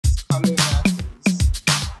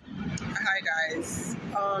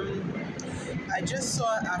I just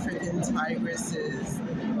saw African tigresses.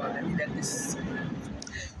 Well, let me let this.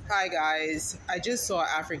 Hi guys, I just saw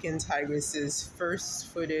African Tigress's first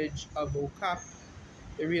footage of Okap,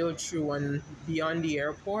 the real true one, beyond the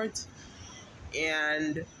airport,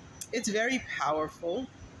 and it's very powerful.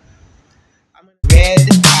 Red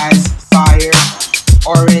as fire,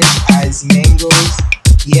 orange as mangoes,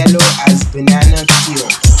 yellow as banana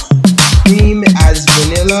peels, cream as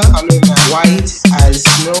vanilla, white as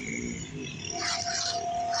snow.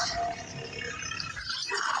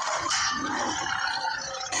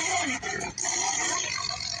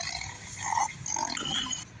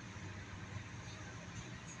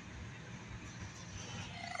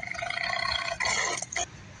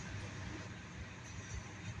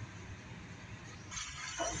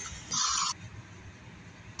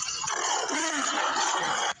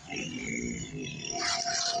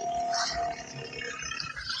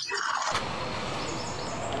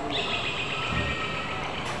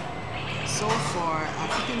 So far,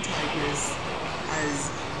 African Tigress has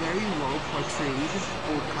very well portrayed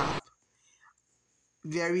Okap.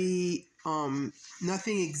 Very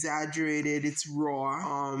nothing exaggerated, it's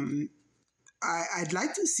raw. I'd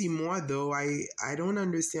like to see more though. I don't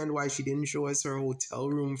understand why she didn't show us her hotel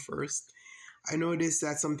room first. I noticed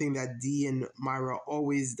that's something that Dee and Myra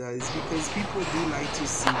always does because people do like to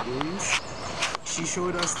see rooms. She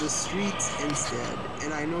showed us the streets instead,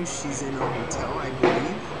 and I know she's in a hotel, I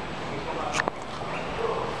believe.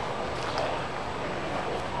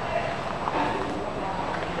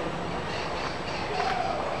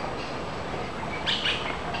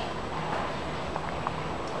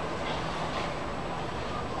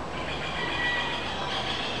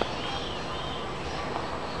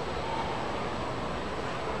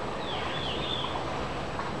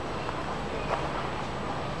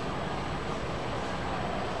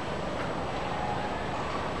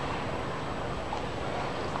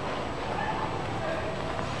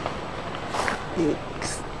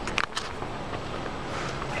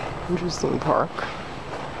 Interesting park.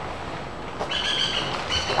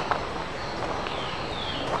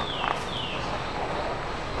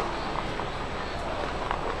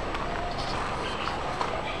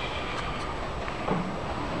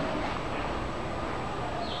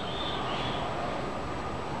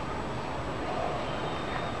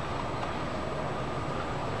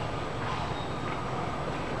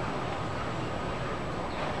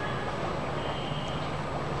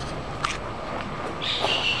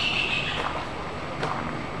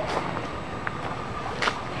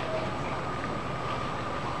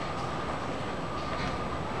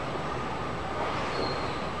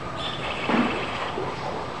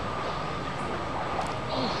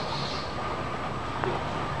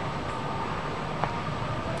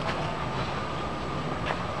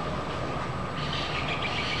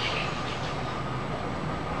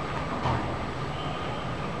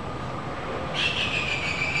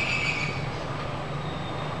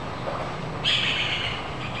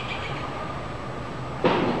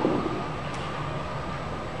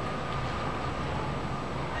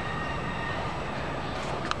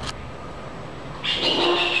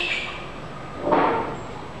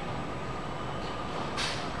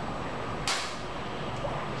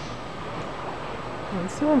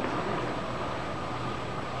 Awesome.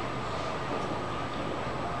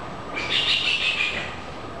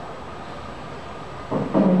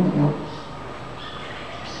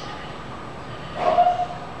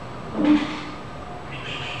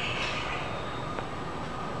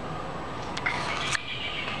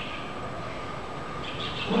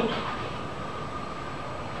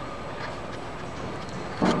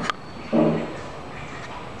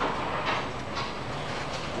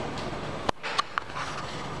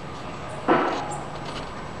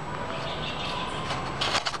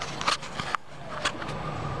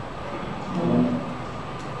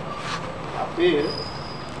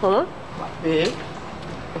 Comment?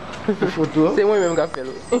 C'est moi-même qui a fait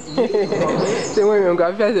l'eau. C'est moi-même qui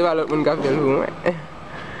a fait, c'est pas l'autre monde qui a fait l'eau.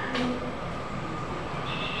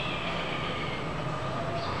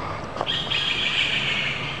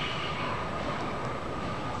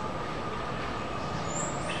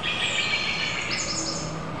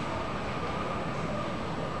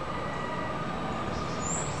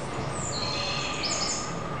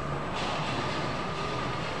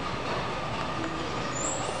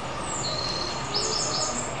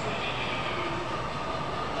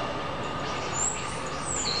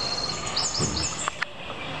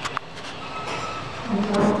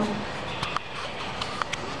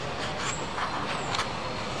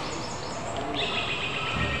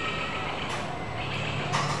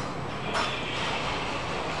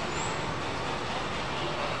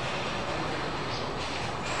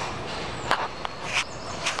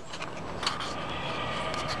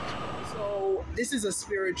 this is a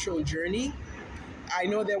spiritual journey. I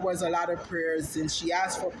know there was a lot of prayers since she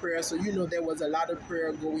asked for prayer, so there was a lot of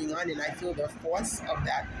prayer going on, and I feel the force of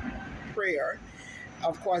that prayer.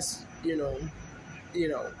 Of course, you know.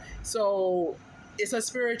 So it's a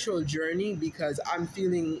spiritual journey because I'm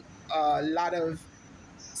feeling a lot of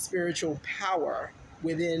spiritual power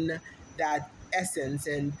within that essence.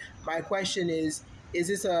 And my question is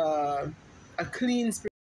this a clean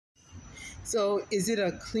spirit? So is it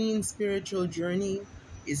a clean spiritual journey?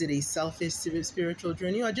 Is it a selfish spiritual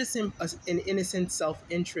journey, or just an innocent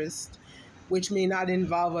self-interest, which may not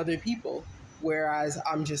involve other people? Whereas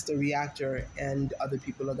I'm just a reactor, and other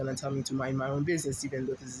people are going to tell me to mind my own business, even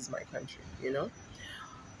though this is my country.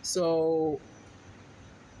 So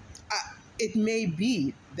it may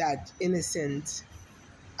be that innocent,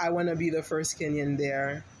 I want to be the first Kenyan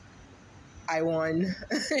there. I won,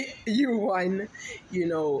 you won,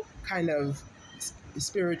 kind of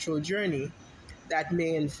spiritual journey that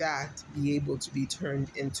may in fact be able to be turned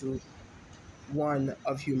into one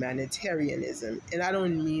of humanitarianism. And I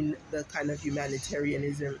don't mean the kind of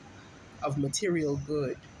humanitarianism of material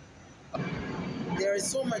good. There is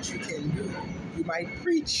so much you can do. You might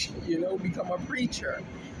preach, become a preacher,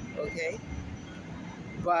 okay?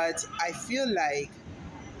 But I feel like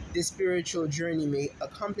the spiritual journey may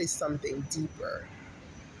accomplish something deeper,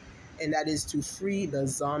 and that is to free the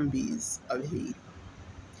zombies of Haiti,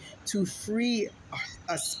 to free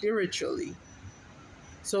us spiritually.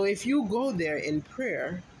 So if you go there in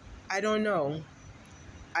prayer, I don't know.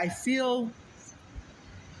 I feel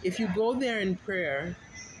if you go there in prayer,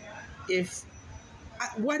 if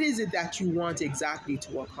what is it that you want exactly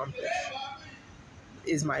to accomplish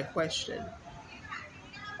is my question.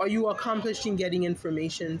 Are you accomplishing getting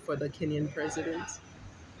information for the Kenyan president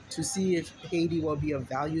to see if Haiti will be of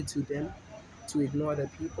value to them, to ignore the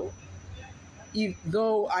people?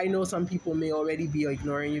 Though I know some people may already be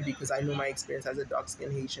ignoring you because I know my experience as a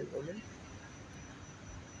dark-skinned Haitian woman.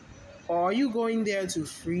 Or are you going there to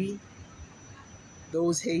free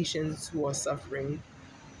those Haitians who are suffering?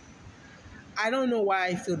 I don't know why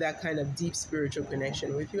I feel that kind of deep spiritual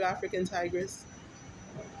connection with you, African Tigress.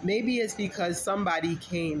 Maybe it's because somebody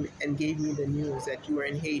came and gave me the news that you were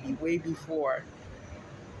in Haiti way before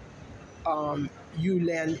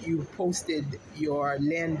you posted your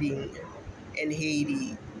landing in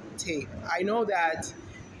Haiti tape. I know that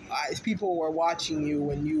people were watching you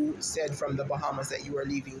when you said from the Bahamas that you were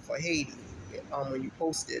leaving for Haiti when you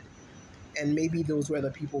posted. And maybe those were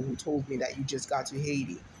the people who told me that you just got to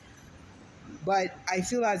Haiti. But I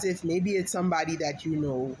feel as if maybe it's somebody that you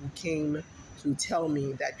know who came to tell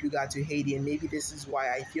me that you got to Haiti, and maybe this is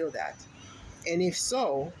why I feel that. And if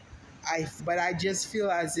so, but I just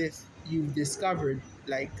feel as if you've discovered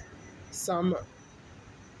like some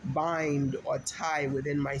bind or tie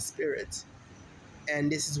within my spirit.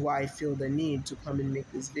 And this is why I feel the need to come and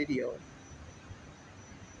make this video.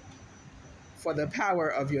 For the power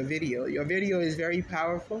of your video. Your video is very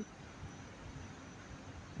powerful,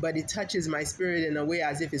 but it touches my spirit in a way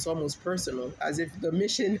as if it's almost personal, as if the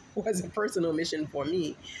mission was a personal mission for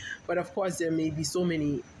me. But of course, there may be so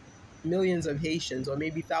many millions of Haitians, or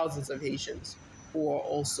maybe thousands of Haitians, who are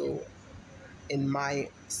also in my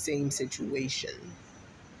same situation,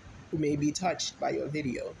 who may be touched by your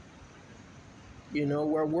video.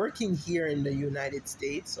 We're working here in the United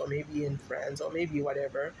States, or maybe in France, or maybe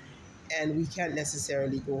whatever, and we can't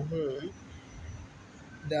necessarily go home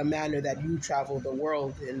the manner that you travel the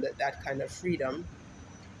world in that kind of freedom,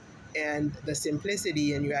 and the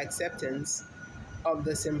simplicity and your acceptance of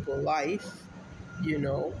the simple life,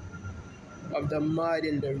 of the mud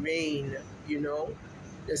and the rain,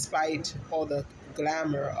 despite all the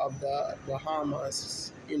glamour of the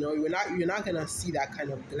Bahamas. You're not gonna see that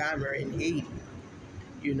kind of glamour in Haiti.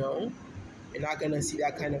 You're not gonna see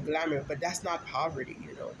that kind of glamour, but that's not poverty.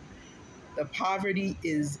 The poverty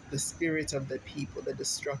is the spirit of the people, the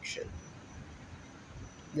destruction,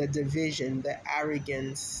 the division, the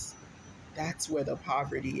arrogance. That's where the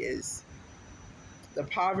poverty is. The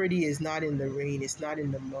poverty is not in the rain, it's not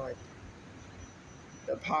in the mud.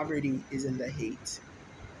 The poverty is in the hate,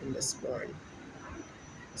 in the scorn.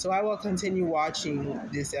 So I will continue watching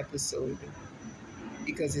this episode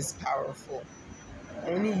because it's powerful.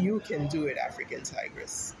 Only you can do it, African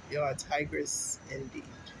Tigress. You're a tigress indeed.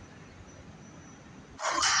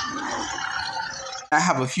 I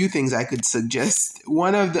have a few things I could suggest.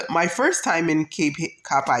 My first time in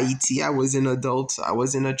Cap Haiti, I was an adult. I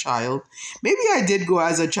wasn't a child. Maybe I did go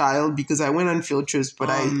as a child because I went on field trips, but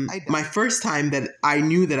my first time that I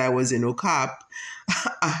knew that I was in Okap,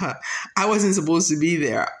 I wasn't supposed to be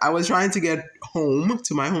there. I was trying to get home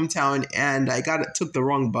to my hometown and I took the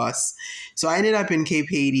wrong bus. So I ended up in Cape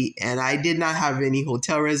Haiti and I did not have any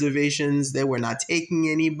hotel reservations. They were not taking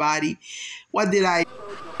anybody. What did I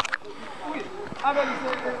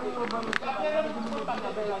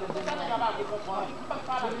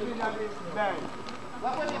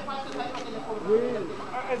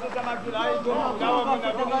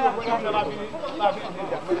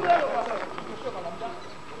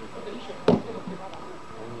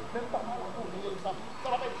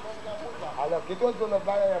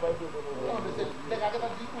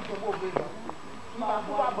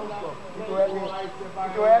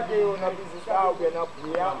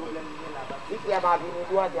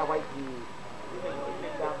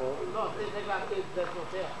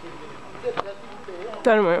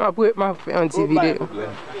Tellement, après, m'a fait un petit vidéo.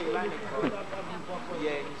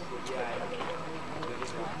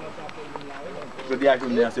 Je dis à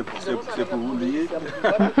journée, c'est pour vous lier.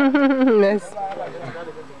 Merci.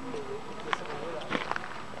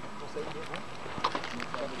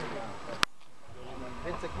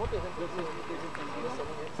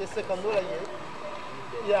 C'est 50 $.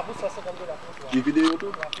 Il y a pour ça 50 $. Une vidéo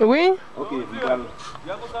tout? Oui? Ok,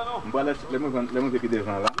 on va l'expliquer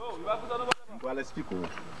devant là. On va l'expliquer.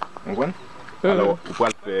 On comprend? Alors,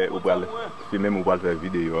 on va le filmer, on va le faire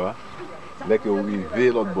vidéo. Dès que vous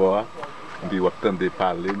arrivez l'autre bord, puis vous attendez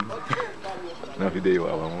parler dans la vidéo.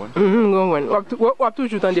 On va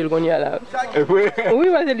toujours entendre le qu'on y a là. Oui,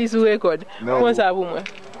 parce que c'est sous record. Comment ça pour moi?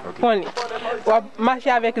 On va marcher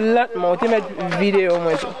avec lentement, on va mettre vidéo.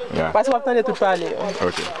 Parce qu'on va attendre tout parler.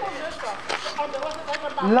 Ok.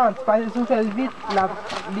 Lente, parce que si on fait vite, là,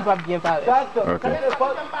 il ne va pas bien parler. Ok.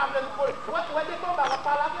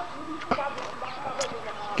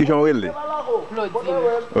 Qui j'en relève?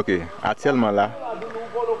 Ok, actuellement là,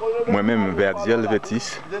 moi-même Verdiel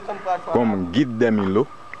Vétis, comme guide des Milo,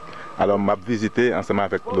 alors je visité ensemble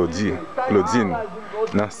avec Claudine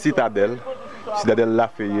dans Citadelle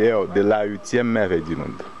Lafayette de la 8e merveille du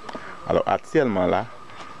monde. Alors actuellement là,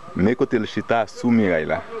 mes côtés le chita sous Mirail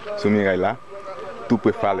là, tout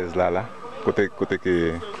près falaise là, côté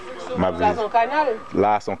que ma visite.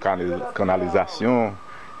 Là son canalisation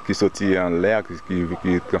qui sortit en l'air, qui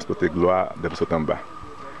transportait gloire depuis ce en bas.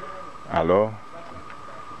 Alors,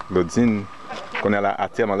 Claudine, qu'on est là,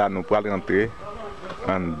 actuellement là, nous pouvons rentrer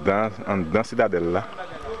dans Citadelle là.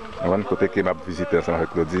 On va côté que m'a visité ensemble avec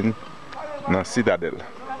Claudine, dans Citadelle.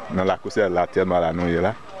 Dans la course là, actuellement là, nous est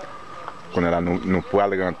là. Qu'on est là, nous pouvons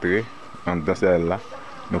rentrer dans Citadelle là.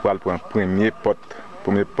 Nous pouvons prendre premier pote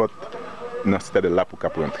dans Citadelle là pour qu'on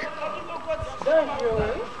rentrer.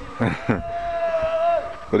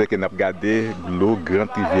 Côté que nous avons regardé l'eau grande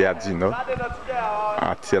rivière du Nord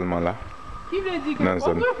actuellement là. Qui veut dire que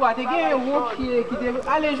autrefois, tu as une route qui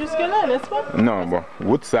allait jusque là, n'est-ce pas? Non, bon,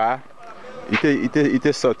 route ça, il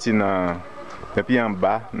était sorti depuis en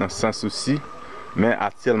bas, sans souci, mais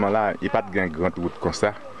actuellement là, il n'y a pas de grande route comme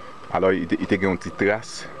ça. Alors, il était une petite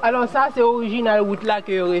trace. Alors, ça, c'est l'original route là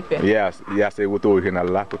que vous avez fait? Oui, c'est la route originale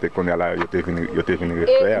là, côté qu'on est là, il était venu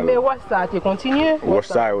refaire. Mais ça, tu continué?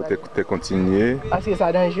 Ça, tu continué. Parce que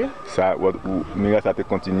c'est dangereux? Ça, ça a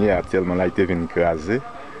continué, actuellement là, il était venu craser.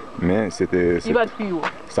 Mais c'était. Il va plus haut.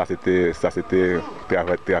 Ça, c'était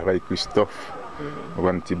travail Christophe.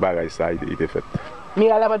 Un petit bagage, ça, il était fait. Mais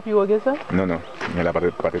elle n'a pas de plus haut que ça? Non, elle n'a pas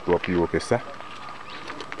de trop plus haut que ça.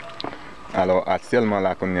 Alors actuellement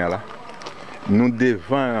là qu'on est là, nous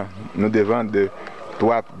devons de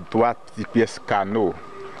trois petites pièces canaux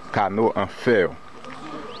en fer.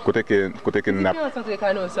 Côté que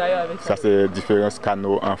ça c'est différents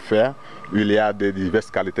canaux en fer. Il y a de diverses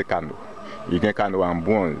qualités canaux. Il y a un canot en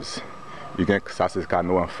bronze. Ça c'est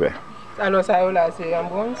canaux en fer. Alors ça là c'est en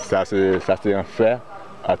bronze? Ça c'est en fer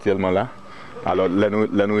actuellement là. Alors là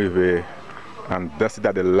nous arrivons dans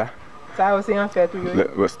Citadelle là. Ça aussi en fait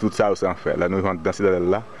toujours. Tout ça aussi en fait. Là nous rentrons dans cette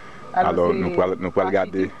là. Alors nous pouvons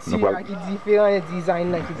regarder. Nous qui différents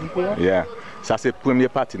designs qui différents. Yeah. Ça c'est première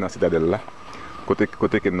partie dans cette là. Côté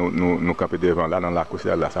que nous camper devant là dans la course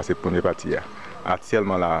là, ça c'est première partie.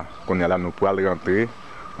 Actuellement là, qu'on est là, nous pouvons rentrer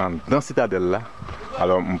dans Citadelle là.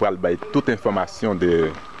 Alors on va bailler toute information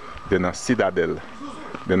de dans Citadelle.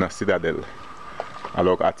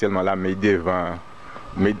 Alors actuellement là, mais devant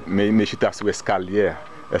mais chita sur escalier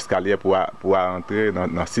pour entrer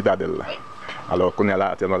dans Citadelle là. Alors qu'on est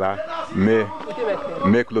là actuellement là,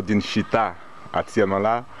 mais Claudine chita actuellement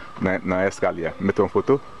là, dans l'escalier. Mettons une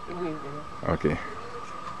photo? Oui. Ok.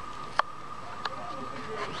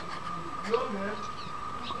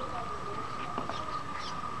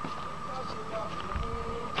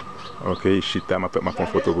 Ok, chita, ma prends une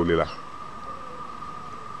photo pour là.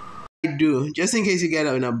 I do, just in case you get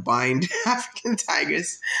in a bind, African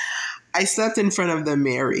Tigress. I slept in front of the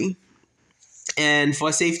Mary. And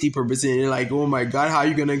for safety purposes, you're like, oh my God, how are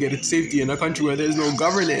you going to get safety in a country where there's no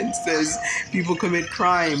governance? There's people commit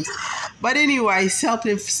crimes. But anyway, I slept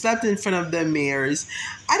in front of the mayors.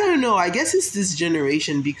 I don't know. I guess it's this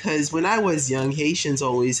generation because when I was young, Haitians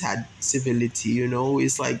always had civility, you know?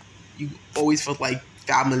 It's like you always felt like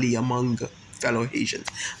family among fellow Haitians.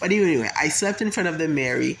 But anyway, I slept in front of the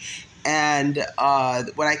Mary. And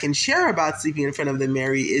what I can share about sleeping in front of the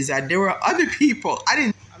Mary is that there were other people.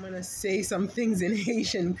 I'm going to say some things in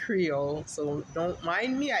Haitian Creole, so don't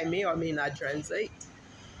mind me. I may or may not translate.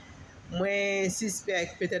 Moi,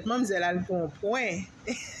 suspect, peut-être mademoiselle a le bon point,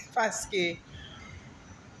 parce que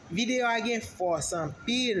vidéo a gen force en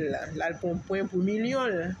pile, la le bon point pour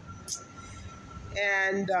million.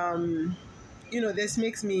 And, you know, this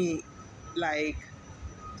makes me, like,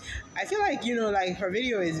 I feel like, you know, like her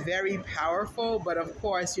video is very powerful, but of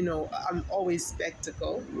course, you know, I'm always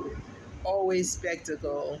spectacle.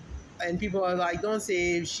 And people are like, don't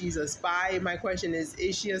say if she's a spy. My question is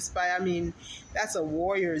she a spy? I mean, that's a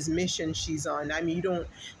warrior's mission she's on. I mean, you don't,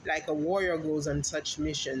 like a warrior goes on such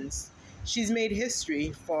missions. She's made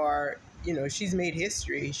history for, you know, she's made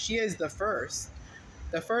history. She is the first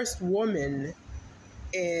woman.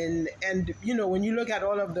 And you know, when you look at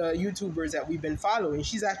all of the YouTubers that we've been following,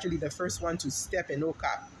 she's actually the first one to step in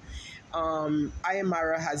OCAP.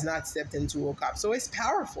 Ayamara has not stepped into OCAP. So it's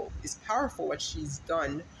powerful. It's powerful what she's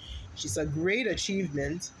done. She's a great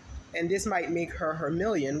achievement, and this might make her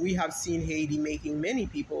million. We have seen Haiti making many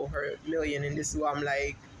people her million, and this is why I'm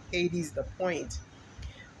like, Haiti's the point.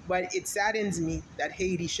 But it saddens me that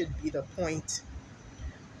Haiti should be the point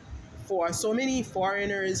for so many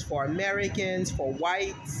foreigners, for Americans, for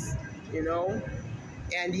whites, you know,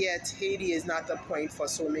 and yet Haiti is not the point for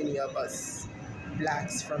so many of us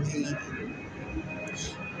blacks from Haiti.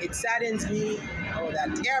 It saddens me. Oh,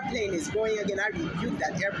 that airplane is going again. I rebuke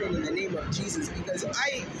that airplane in the name of Jesus, because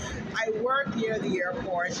I work near the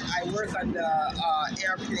airport. I work on the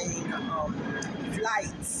airplane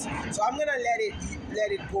flights, so I'm gonna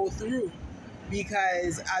let it go through,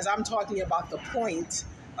 because as I'm talking about the point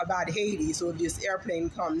about Haiti, so this airplane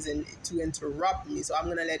comes in to interrupt me, so I'm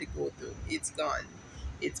gonna let it go through. It's gone.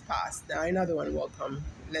 It's past. Now another one will come.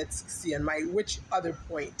 Let's see on which other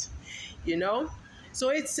point, you know? So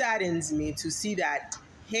it saddens me to see that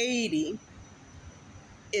Haiti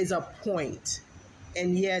is a point,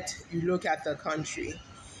 and yet you look at the country.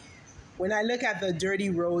 When I look at the dirty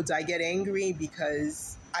roads, I get angry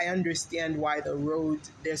because I understand why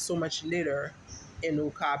there's so much litter in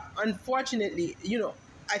OCAP. Unfortunately, you know,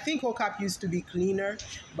 I think OCAP used to be cleaner,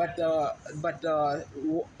 but the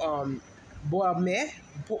Bodme,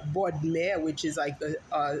 which is like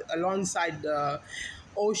alongside the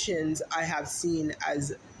oceans, I have seen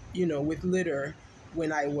as, you know, with litter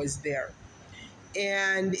when I was there.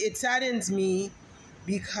 And it saddens me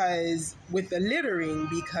because with the littering,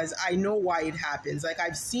 because I know why it happens. Like,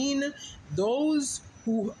 I've seen those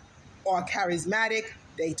who are charismatic,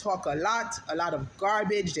 they talk a lot of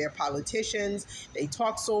garbage, they're politicians, they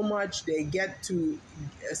talk so much, they get to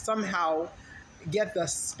somehow get the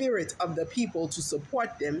spirit of the people to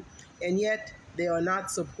support them, and yet they are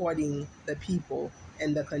not supporting the people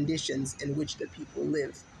and the conditions in which the people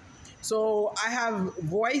live. So I have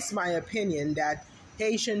voiced my opinion that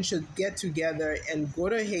Haitians should get together and go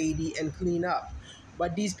to Haiti and clean up.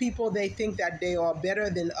 But these people, they think that they are better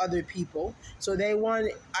than other people. So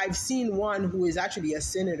I've seen one who is actually a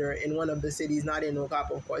senator in one of the cities, not in OCAP,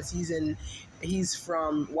 of course. He's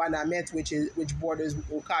from Wanamet, which borders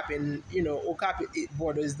OCAP, and, you know, OCAP, it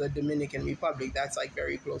borders the Dominican Republic. That's like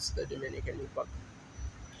very close to the Dominican Republic.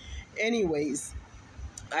 Anyways,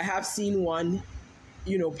 I have seen one,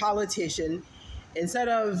 you know, politician, instead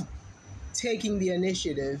of taking the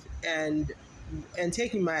initiative and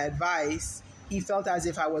taking my advice, he felt as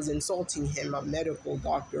if I was insulting him, a medical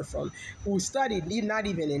doctor who studied not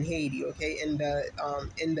even in Haiti, okay, in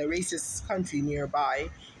the racist country nearby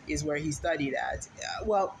is where he studied at.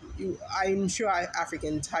 Well, I'm sure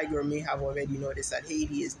African Tiger may have already noticed that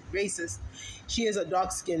Haiti is racist. She is a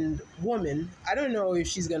dark-skinned woman. I don't know if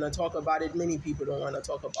she's going to talk about it. Many people don't want to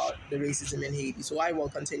talk about the racism in Haiti, so I will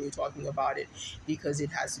continue talking about it because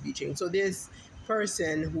it has to be changed. So this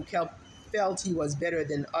person who felt he was better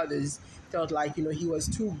than others, felt like, you know, he was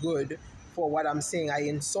too good for what I'm saying. I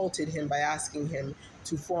insulted him by asking him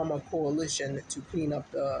to form a coalition to clean up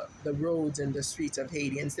the roads and the streets of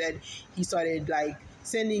Haiti. Instead, he started like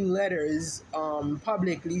sending letters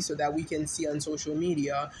publicly so that we can see on social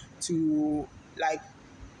media to like,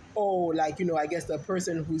 oh, like, you know, I guess the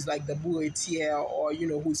person who's like the bouetier or, you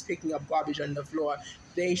know, who's picking up garbage on the floor,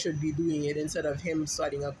 they should be doing it instead of him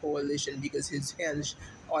starting a coalition because his hands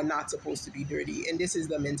are not supposed to be dirty. And this is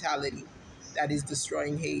the mentality that is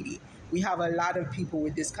destroying Haiti. We have a lot of people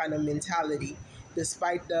with this kind of mentality,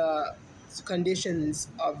 despite the conditions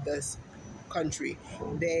of this country.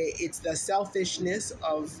 It's the selfishness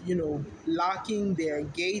of, you know, locking their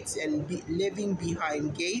gates and living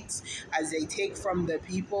behind gates as they take from the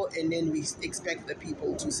people, and then we expect the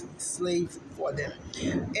people to slave for them.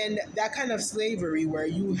 And that kind of slavery where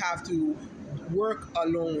you have to work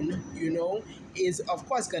alone, you know, is of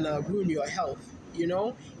course gonna ruin your health. You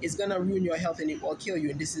know, it's gonna ruin your health and it will kill you.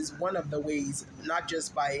 And this is one of the ways, not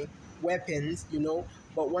just by weapons, you know,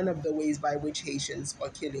 but one of the ways by which Haitians are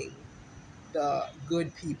killing the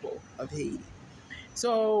good people of Haiti.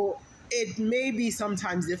 So it may be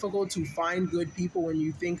sometimes difficult to find good people when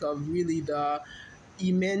you think of really the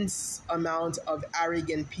immense amount of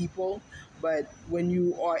arrogant people, but when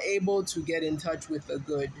you are able to get in touch with the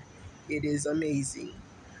good, it is amazing.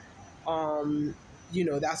 You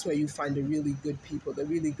know, that's where you find the really good people, the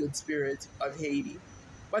really good spirit of Haiti.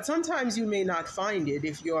 But sometimes you may not find it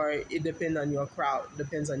if it depends on your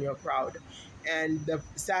crowd. And the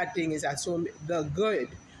sad thing is that the good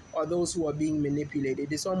are those who are being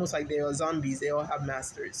manipulated. It's almost like they are zombies. They all have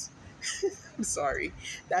masters. I'm sorry.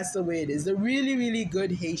 That's the way it is. The really, really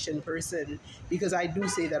good Haitian person, because I do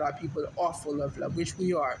say that our people are full of love, which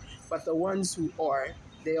we are, but the ones who are,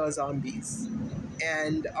 they are zombies.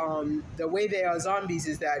 And the way they are zombies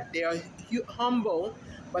is that they are humble,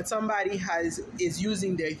 but somebody is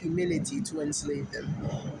using their humility to enslave them.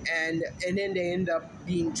 And then they end up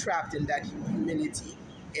being trapped in that humility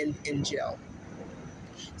in jail.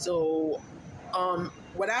 So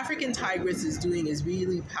what African Tigress is doing is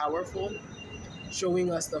really powerful,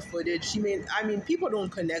 showing us the footage. People don't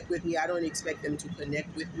connect with me. I don't expect them to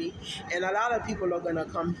connect with me. And a lot of people are going to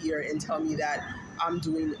come here and tell me that I'm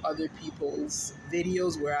doing other people's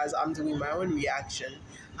videos, whereas I'm doing my own reaction.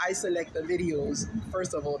 I select the videos,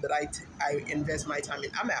 first of all, that I invest my time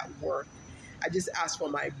in. I'm at work. I just ask for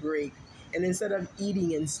my break. And instead of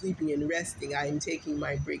eating and sleeping and resting, I am taking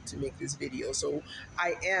my break to make this video. So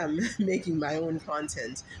I am making my own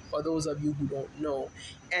content for those of you who don't know.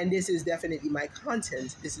 And this is definitely my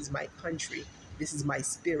content. This is my country. This is my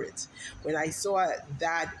spirit. When I saw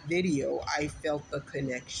that video, I felt the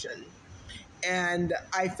connection. And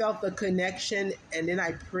I felt the connection, and then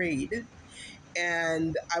I prayed.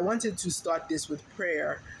 And I wanted to start this with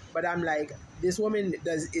prayer, but I'm like, this woman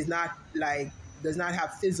does not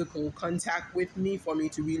have physical contact with me for me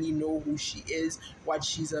to really know who she is, what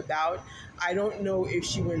she's about. I don't know if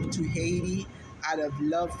she went to Haiti out of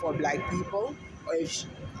love for Black people,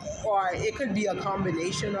 or it could be a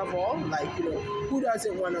combination of all. Like, you know, who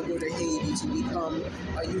doesn't want to go to Haiti to become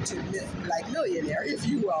a YouTube millionaire, if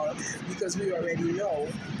you will, because we already know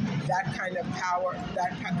that kind of power,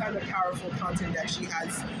 that kind of powerful content that she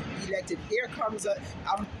has elected. Here comes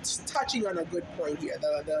I'm touching on a good point here.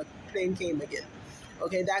 The plane came again.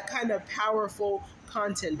 Okay, that kind of powerful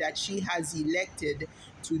content that she has elected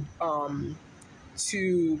to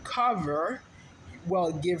cover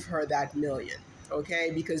will give her that million.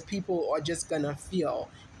 Okay, because people are just gonna feel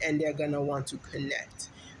and they're gonna want to connect.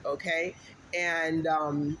 Okay, and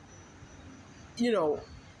you know,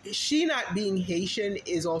 she not being Haitian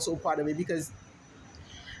is also part of it, because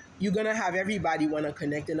you're gonna have everybody want to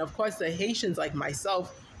connect. And of course, the Haitians like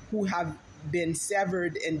myself who have been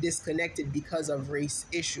severed and disconnected because of race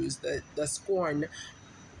issues, the scorn.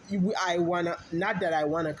 I wanna, not that I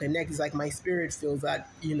wanna connect. It's like my spirit feels that,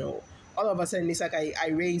 you know, all of a sudden it's like I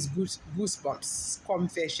raise goosebumps, comme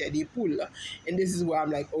fait chez des poules. And this is where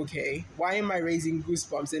I'm like, okay, why am I raising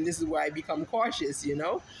goosebumps? And this is where I become cautious, you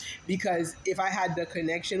know, because if I had the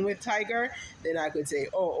connection with Tiger, then I could say,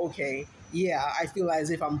 oh, okay, yeah, I feel as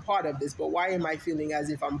if I'm part of this, but why am I feeling as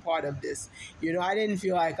if I'm part of this? You know, I didn't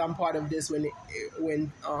feel like I'm part of this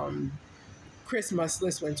when Christmas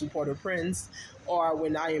List went to Port-au-Prince, or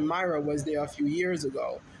when I and Myra was there a few years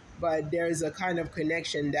ago. But there's a kind of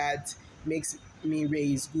connection that makes me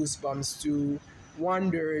raise goosebumps to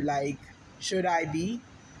wonder, like, should I be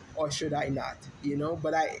or should I not? You know,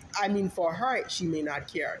 but I mean, for her, she may not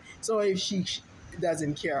care. So if she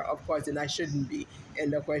doesn't care, of course, then I shouldn't be.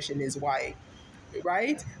 And the question is why,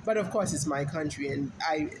 right? But of course, it's my country, and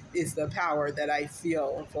it's the power that I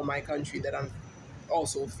feel for my country that I'm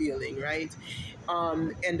also feeling, right?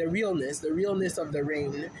 And the realness of the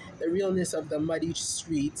rain, the realness of the muddy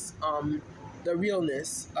streets, the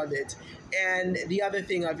realness of it. And the other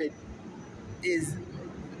thing of it is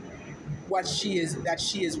what she is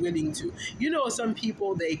willing to. You know, some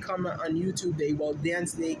people, they come on YouTube, they will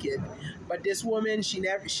dance naked, but this woman,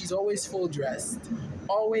 she's always full dressed,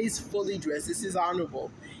 always fully dressed. This is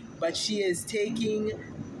honorable, but she is taking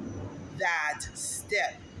that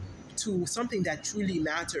step to something that truly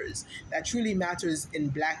matters in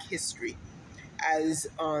Black history, as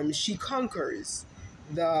she conquers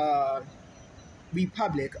the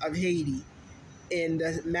Republic of Haiti in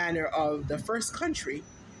the manner of the first country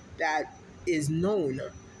that is known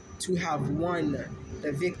to have won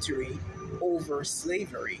the victory over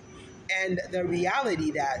slavery, and the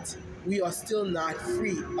reality that we are still not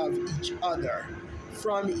free of each other,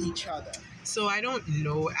 from each other. So I don't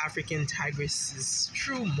know African Tigress's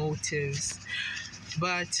true motives,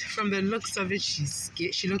 but from the looks of it,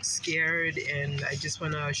 she looks scared, and I just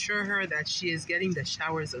want to assure her that she is getting the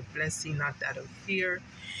showers of blessing, not that of fear,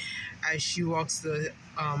 as she walks the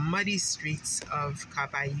muddy streets of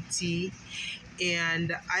Cap Haiti.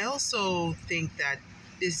 And I also think that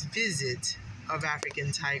this visit of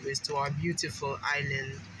African Tigress to our beautiful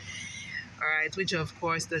island, all right, which of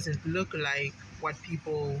course doesn't look like what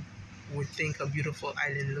people would think a beautiful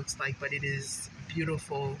island looks like, but it is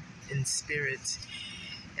beautiful in spirit,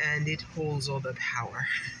 and it holds all the power,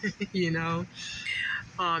 you know.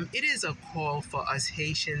 It is a call for us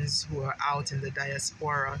Haitians who are out in the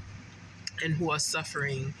diaspora and who are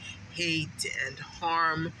suffering hate and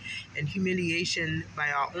harm and humiliation by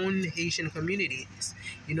our own Haitian communities.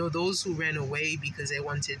 You know, those who ran away because they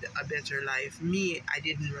wanted a better life. Me, I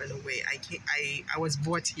didn't run away. I was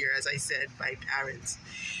brought here, as I said, by parents.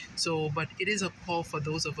 So, but it is a call for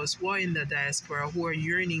those of us who are in the diaspora, who are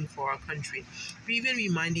yearning for our country. Even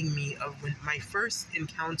reminding me of when my first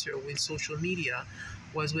encounter with social media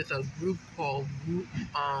was with a group called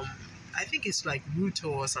I think it's like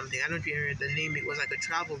Ruto or something. I don't remember the name. It was like a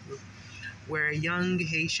travel group where young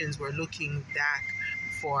Haitians were looking back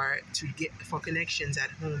for connections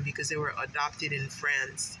at home because they were adopted in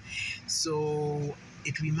France. So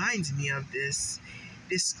it reminds me of this.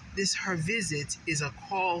 Her visit is a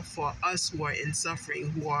call for us who are in suffering,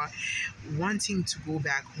 who are wanting to go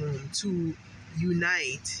back home, to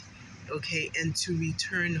unite, okay, and to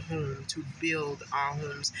return home, to build our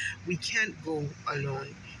homes. We can't go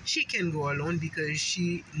alone. She can go alone because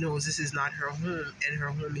she knows this is not her home and her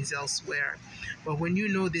home is elsewhere. But when you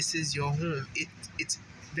know this is your home, it's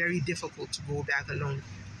very difficult to go back alone.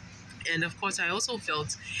 And of course, I also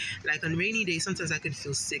felt like on rainy days, sometimes I could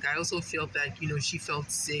feel sick. I also felt that, you know, she felt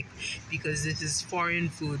sick because this is foreign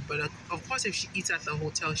food. But of course, if she eats at the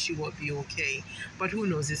hotel, she will be okay. But who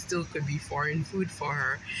knows, it still could be foreign food for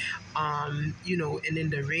her. You know, and then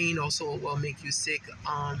the rain also will make you sick.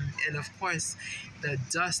 And of course, the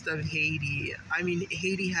dust of Haiti. I mean,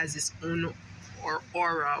 Haiti has its own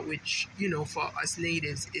aura, which, you know, for us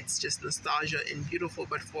natives, it's just nostalgia and beautiful,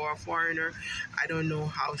 but for a foreigner, I don't know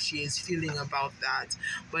how she is feeling about that.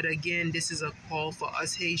 But again, this is a call for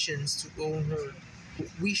us Haitians to go home.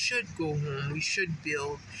 We should go home, we should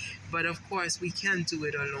build, but of course we can't do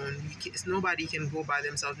it alone. Nobody can go by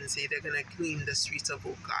themselves and say they're gonna clean the streets of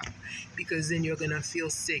Okap, because then you're gonna feel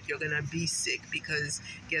sick, you're gonna be sick, because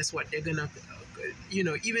guess what, they're gonna, you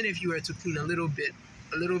know, even if you were to clean a little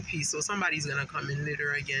piece, so somebody's gonna come and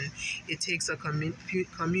litter again. It takes a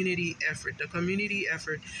community effort, the community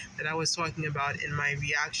effort that I was talking about in my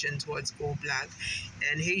reaction towards Go Black.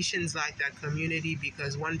 And Haitians like that community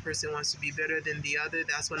because one person wants to be better than the other.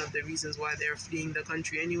 That's one of the reasons why they're fleeing the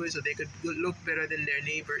country anyway, so they could look better than their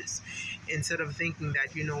neighbors, instead of thinking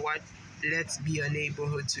that, you know what, let's be a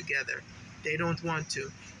neighborhood together. They don't want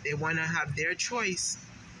to. They want to have their choice.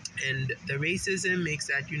 And the racism makes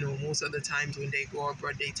that, you know, most of the times when they go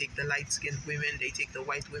abroad, they take the light-skinned women, they take the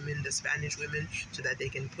white women, the Spanish women, so that they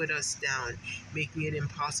can put us down, making it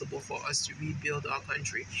impossible for us to rebuild our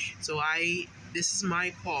country. So this is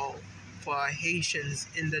my call for Haitians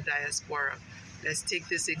in the diaspora. Let's take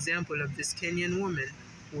this example of this Kenyan woman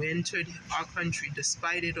who entered our country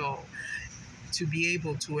despite it all, to be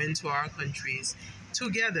able to enter our countries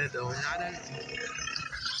together, though, not as Haiti.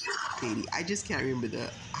 I just can't remember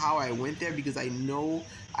how I went there, because I know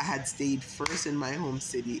I had stayed first in my home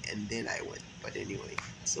city and then I went. But anyway,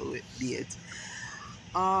 so be it.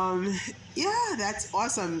 Yeah, that's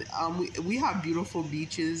awesome. We have beautiful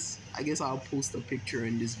beaches. I guess I'll post a picture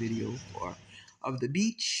in this video of the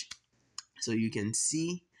beach so you can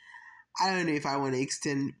see. I don't know if I want to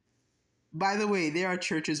extend. By the way, there are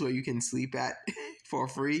churches where you can sleep at for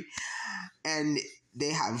free. And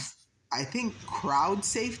they have, I think, crowd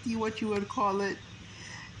safety, what you would call it.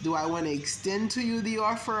 Do I want to extend to you the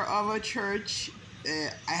offer of a church?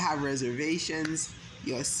 I have reservations.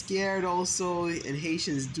 You're scared also, and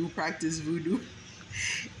Haitians do practice voodoo.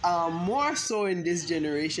 More so in this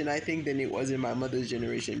generation, I think, than it was in my mother's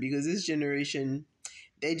generation, because this generation,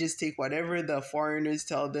 they just take whatever the foreigners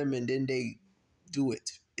tell them and then they do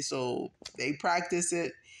it. So they practice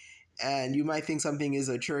it, and you might think something is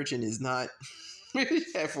a church and is not.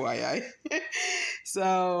 FYI.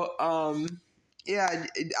 So yeah,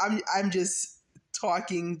 I'm just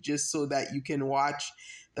talking just so that you can watch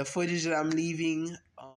the footage that I'm leaving.